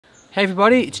Hey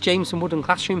everybody, it's James from Woodland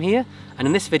Classroom here, and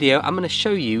in this video I'm going to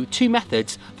show you two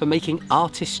methods for making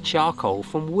artist charcoal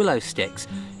from willow sticks.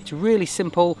 It's really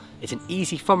simple, it's an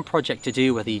easy fun project to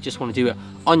do, whether you just want to do it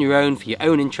on your own for your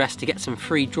own interest to get some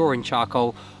free drawing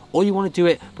charcoal, or you want to do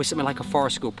it with something like a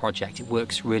forest school project. It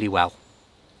works really well.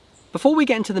 Before we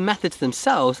get into the methods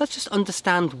themselves, let's just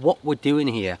understand what we're doing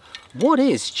here. What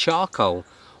is charcoal?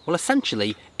 Well,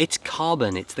 essentially it's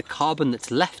carbon. It's the carbon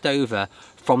that's left over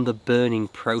from the burning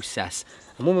process.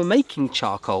 And when we're making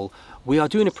charcoal, we are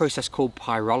doing a process called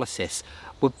pyrolysis.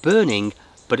 We're burning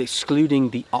but excluding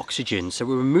the oxygen. So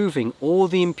we're removing all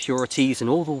the impurities and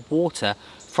all the water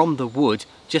from the wood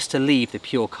just to leave the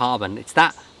pure carbon. It's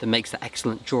that makes the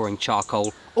excellent drawing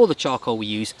charcoal, or the charcoal we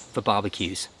use for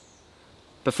barbecues.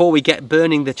 Before we get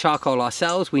burning the charcoal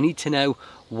ourselves, we need to know,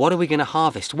 what are we going to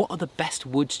harvest? What are the best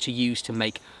woods to use to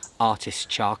make artist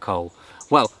charcoal?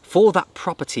 Well, for that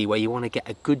property where you want to get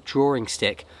a good drawing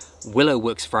stick, willow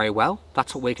works very well.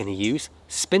 That's what we're going to use.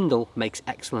 Spindle makes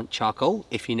excellent charcoal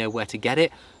if you know where to get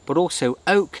it, but also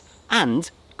oak and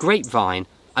grapevine.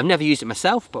 I've never used it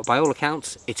myself, but by all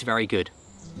accounts, it's very good.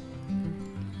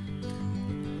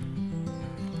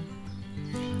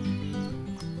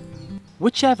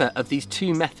 Whichever of these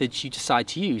two methods you decide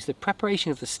to use, the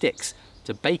preparation of the sticks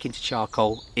to bake into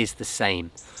charcoal is the same.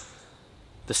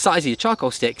 The size of your charcoal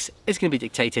sticks is going to be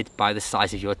dictated by the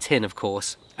size of your tin, of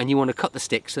course, and you want to cut the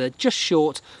sticks so they're just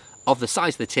short of the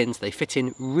size of the tin, so they fit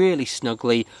in really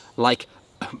snugly, like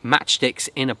matchsticks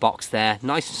in a box there.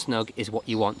 Nice and snug is what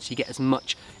you want, so you get as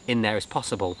much in there as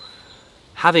possible.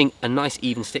 Having a nice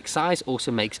even stick size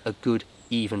also makes a good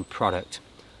even product.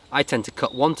 I tend to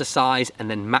cut one to size and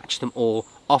then match them all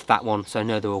off that one, so I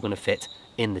know they're all going to fit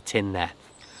in the tin there.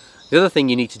 The other thing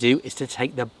you need to do is to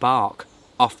take the bark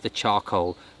off the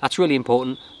charcoal. That's really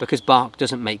important because bark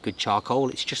doesn't make good charcoal,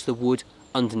 it's just the wood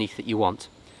underneath that you want.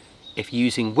 If you're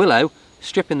using willow,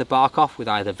 stripping the bark off with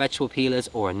either vegetable peelers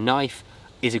or a knife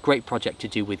is a great project to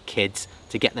do with kids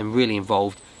to get them really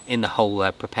involved in the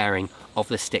whole preparing of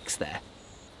the sticks there.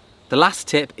 The last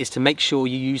tip is to make sure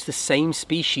you use the same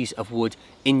species of wood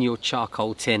in your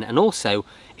charcoal tin, and also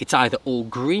it's either all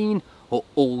green or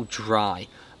all dry.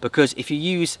 Because if you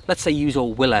use, let's say use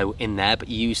all willow in there, but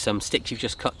you use some sticks you've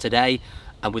just cut today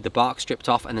and with the bark stripped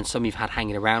off, and then some you've had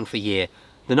hanging around for a year,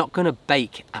 they're not going to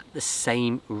bake at the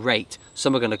same rate.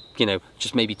 Some are going to,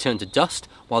 just maybe turn to dust,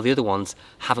 while the other ones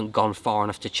haven't gone far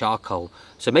enough to charcoal.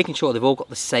 So making sure they've all got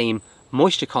the same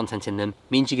moisture content in them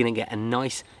means you're going to get a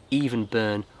nice even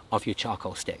burn of your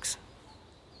charcoal sticks.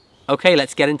 Okay,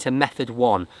 let's get into method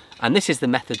one, and this is the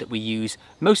method that we use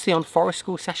mostly on forest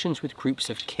school sessions with groups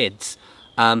of kids.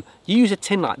 You use a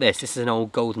tin like this. This is an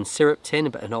old golden syrup tin,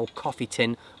 but an old coffee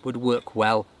tin would work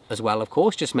well as well, of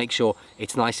course. Just make sure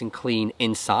it's nice and clean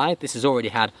inside. This has already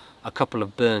had a couple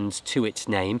of burns to its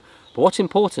name, but what's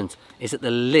important is that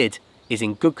the lid is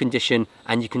in good condition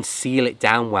and you can seal it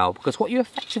down well, because what you're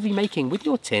effectively making with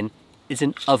your tin is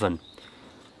an oven.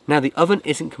 Now the oven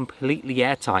isn't completely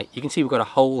airtight. You can see we've got a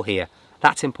hole here.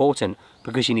 That's important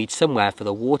because you need somewhere for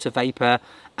the water vapor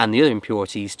and the other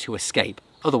impurities to escape.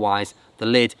 Otherwise the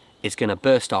lid is going to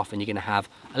burst off and you're going to have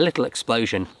a little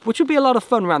explosion, which would be a lot of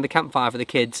fun around the campfire for the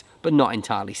kids, but not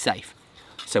entirely safe.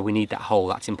 So we need that hole,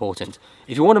 that's important.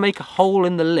 If you want to make a hole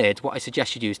in the lid, what I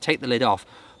suggest you do is take the lid off,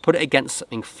 put it against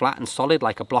something flat and solid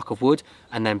like a block of wood,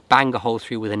 and then bang a hole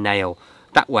through with a nail.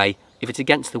 That way, if it's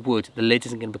against the wood, the lid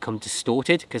isn't going to become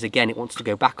distorted, because again, it wants to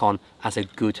go back on as a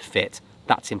good fit.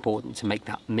 That's important to make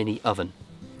that mini oven.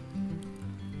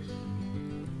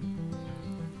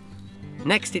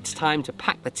 Next, it's time to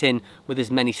pack the tin with as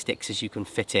many sticks as you can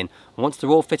fit in. And once they're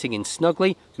all fitting in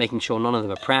snugly, making sure none of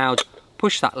them are proud,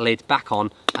 push that lid back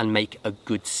on and make a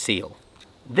good seal.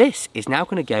 This is now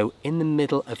going to go in the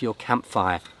middle of your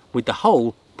campfire with the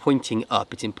hole pointing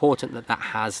up. It's important that that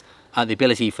has the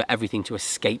ability for everything to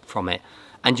escape from it.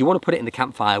 And you want to put it in the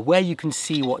campfire where you can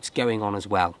see what's going on as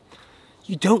well.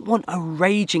 You don't want a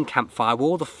raging campfire where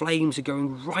all the flames are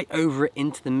going right over it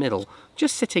into the middle.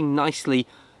 Just sitting nicely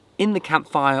in the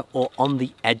campfire or on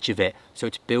the edge of it, so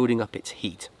it's building up its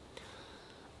heat.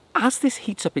 As this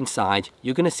heats up inside,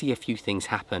 you're going to see a few things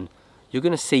happen. You're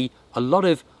going to see a lot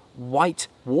of white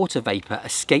water vapor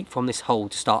escape from this hole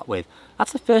to start with.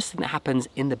 That's the first thing that happens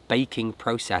in the baking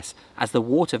process, as the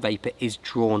water vapor is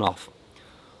drawn off.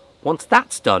 Once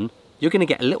that's done, you're going to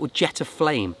get a little jet of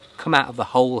flame come out of the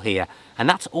hole here, and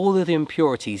that's all of the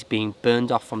impurities being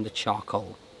burned off from the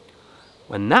charcoal.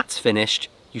 When that's finished,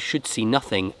 you should see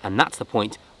nothing, and that's the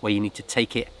point where you need to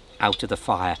take it out of the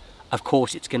fire. Of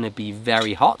course, it's going to be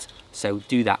very hot, so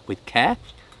do that with care.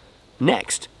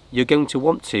 Next, you're going to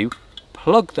want to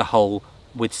plug the hole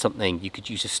with something. You could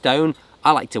use a stone.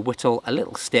 I like to whittle a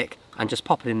little stick and just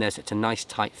pop it in there so it's a nice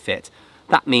tight fit.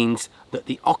 That means that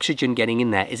the oxygen getting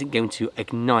in there isn't going to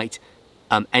ignite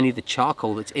any of the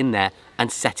charcoal that's in there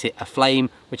and set it aflame,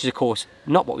 which is of course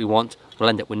not what we want. We'll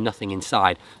end up with nothing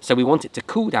inside. So we want it to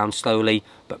cool down slowly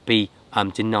but be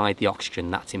denied the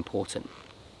oxygen. That's important.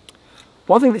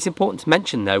 One thing that's important to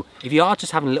mention though, if you are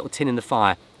just having a little tin in the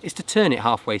fire, is to turn it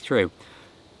halfway through.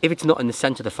 If it's not in the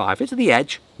centre of the fire, if it's at the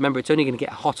edge, remember it's only going to get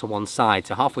hot on one side,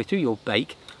 so halfway through your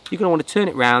bake you're going to want to turn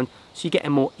it round so you get a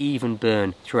more even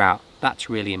burn throughout. That's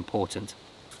really important.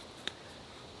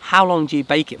 How long do you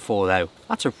bake it for though?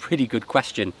 That's a pretty good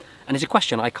question, and it's a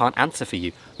question I can't answer for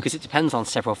you because it depends on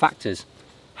several factors.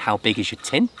 How big is your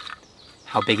tin?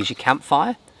 How big is your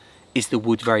campfire? Is the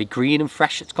wood very green and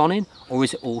fresh that's gone in, or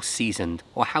is it all seasoned?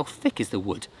 Or how thick is the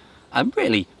wood?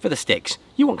 Really, for the sticks,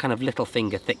 you want kind of little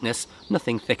finger thickness,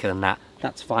 nothing thicker than that.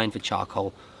 That's fine for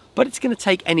charcoal. But it's going to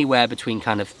take anywhere between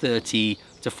kind of 30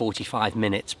 to 45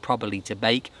 minutes probably to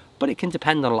bake, but it can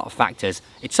depend on a lot of factors.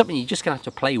 It's something you're just going to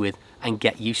have to play with and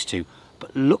get used to.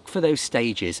 But look for those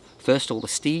stages. First all the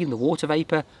steam, the water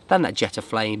vapour, then that jet of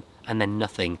flame, and then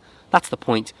nothing. That's the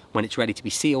point when it's ready to be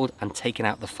sealed and taken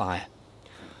out the fire.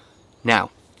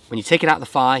 Now, when you take it out of the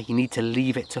fire, you need to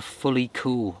leave it to fully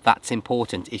cool. That's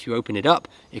important. If you open it up,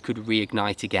 it could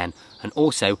reignite again. And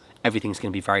also, everything's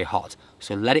going to be very hot.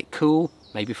 So let it cool,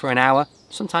 maybe for an hour,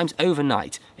 sometimes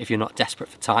overnight if you're not desperate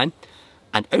for time,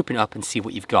 and open it up and see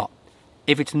what you've got.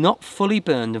 If it's not fully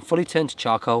burned and fully turned to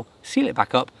charcoal, seal it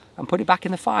back up and put it back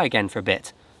in the fire again for a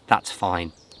bit. That's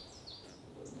fine.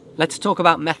 Let's talk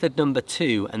about method number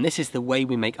 2, and this is the way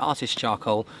we make artist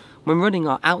charcoal when running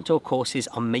our outdoor courses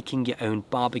on making your own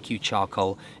barbecue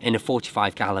charcoal in a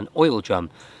 45-gallon oil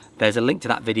drum. There's a link to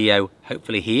that video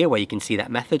hopefully here where you can see that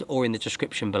method, or in the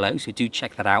description below, so do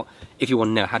check that out if you want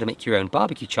to know how to make your own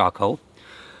barbecue charcoal.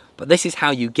 But this is how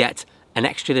you get an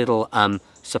extra little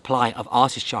supply of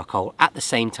artist charcoal at the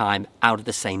same time out of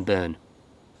the same burn.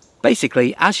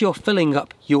 Basically, as you're filling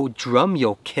up your drum,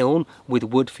 your kiln, with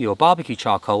wood for your barbecue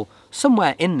charcoal,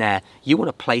 somewhere in there you want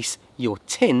to place your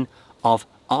tin of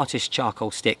artist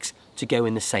charcoal sticks to go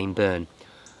in the same burn.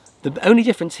 The only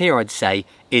difference here, I'd say,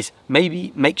 is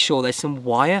maybe make sure there's some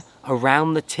wire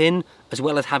around the tin as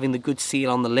well as having the good seal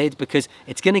on the lid, because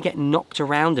it's going to get knocked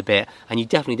around a bit and you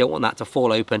definitely don't want that to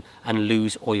fall open and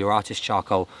lose all your artist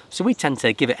charcoal. So we tend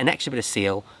to give it an extra bit of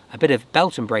seal, a bit of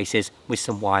belt and braces with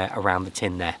some wire around the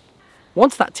tin there.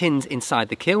 Once that tin's inside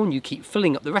the kiln, you keep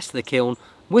filling up the rest of the kiln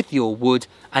with your wood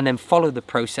and then follow the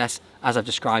process as I've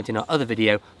described in our other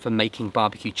video for making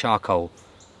barbecue charcoal.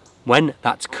 When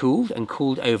that's cooled and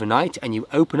cooled overnight and you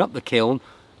open up the kiln,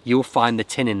 you'll find the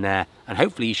tin in there, and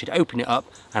hopefully you should open it up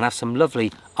and have some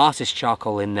lovely artist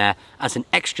charcoal in there as an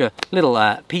extra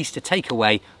little piece to take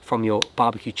away from your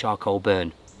barbecue charcoal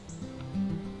burn.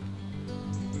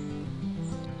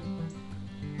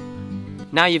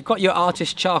 Now you've got your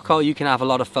artist charcoal, you can have a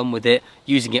lot of fun with it,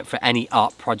 using it for any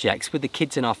art projects. With the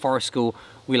kids in our forest school,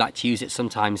 we like to use it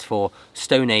sometimes for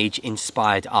Stone Age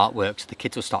inspired artwork. So the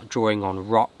kids will start drawing on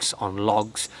rocks, on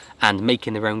logs, and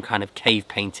making their own kind of cave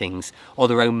paintings, or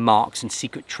their own marks and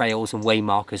secret trails and way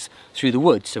markers through the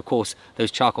woods. So of course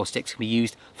those charcoal sticks can be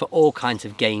used for all kinds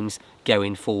of games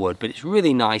going forward, but it's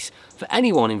really nice for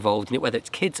anyone involved in it, whether it's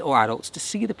kids or adults, to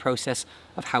see the process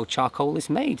of how charcoal is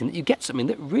made, and that you get something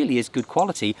that really is good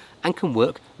quality and can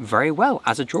work very well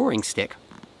as a drawing stick.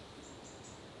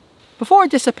 Before I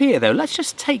disappear though, let's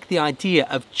just take the idea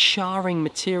of charring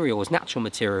materials, natural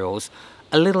materials,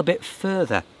 a little bit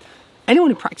further. Anyone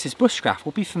who practices bushcraft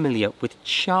will be familiar with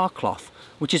char cloth,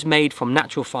 which is made from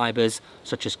natural fibres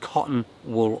such as cotton,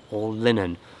 wool or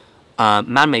linen.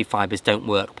 Man-made fibres don't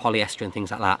work, polyester and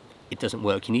things like that, it doesn't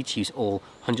work. You need to use all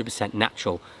 100%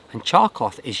 natural. And char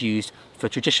cloth is used for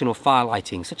traditional fire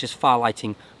lighting, such as fire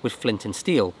lighting with flint and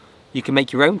steel. You can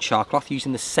make your own char cloth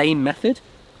using the same method,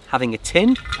 having a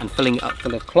tin and filling it up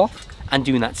full of cloth, and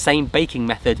doing that same baking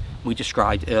method we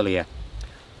described earlier.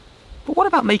 But what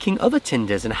about making other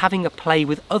tinders and having a play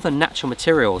with other natural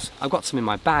materials? I've got some in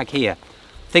my bag here.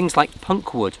 Things like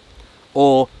punk wood,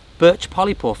 or birch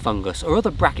polypore fungus, or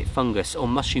other bracket fungus or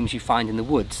mushrooms you find in the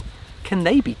woods. Can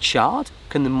they be charred?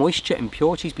 Can the moisture and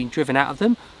impurities be driven out of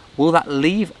them? Will that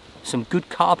leave some good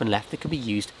carbon left that can be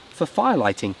used for fire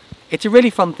lighting? It's a really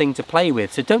fun thing to play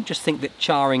with, so don't just think that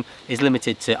charring is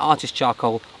limited to artist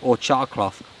charcoal or char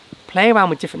cloth. Play around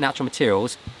with different natural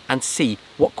materials and see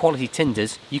what quality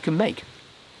tinders you can make.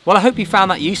 Well, I hope you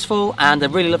found that useful, and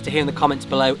I'd really love to hear in the comments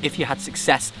below if you had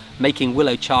success making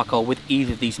willow charcoal with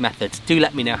either of these methods. Do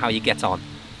let me know how you get on.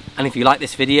 And if you like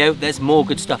this video, there's more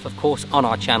good stuff of course on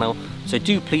our channel, so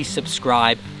do please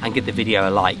subscribe and give the video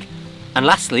a like. And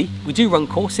lastly, we do run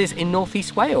courses in North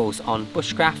East Wales on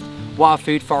bushcraft, wild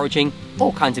food foraging,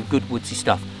 all kinds of good woodsy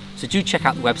stuff. So do check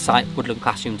out the website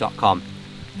woodlandclassroom.com.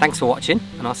 Thanks for watching,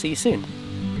 and I'll see you soon.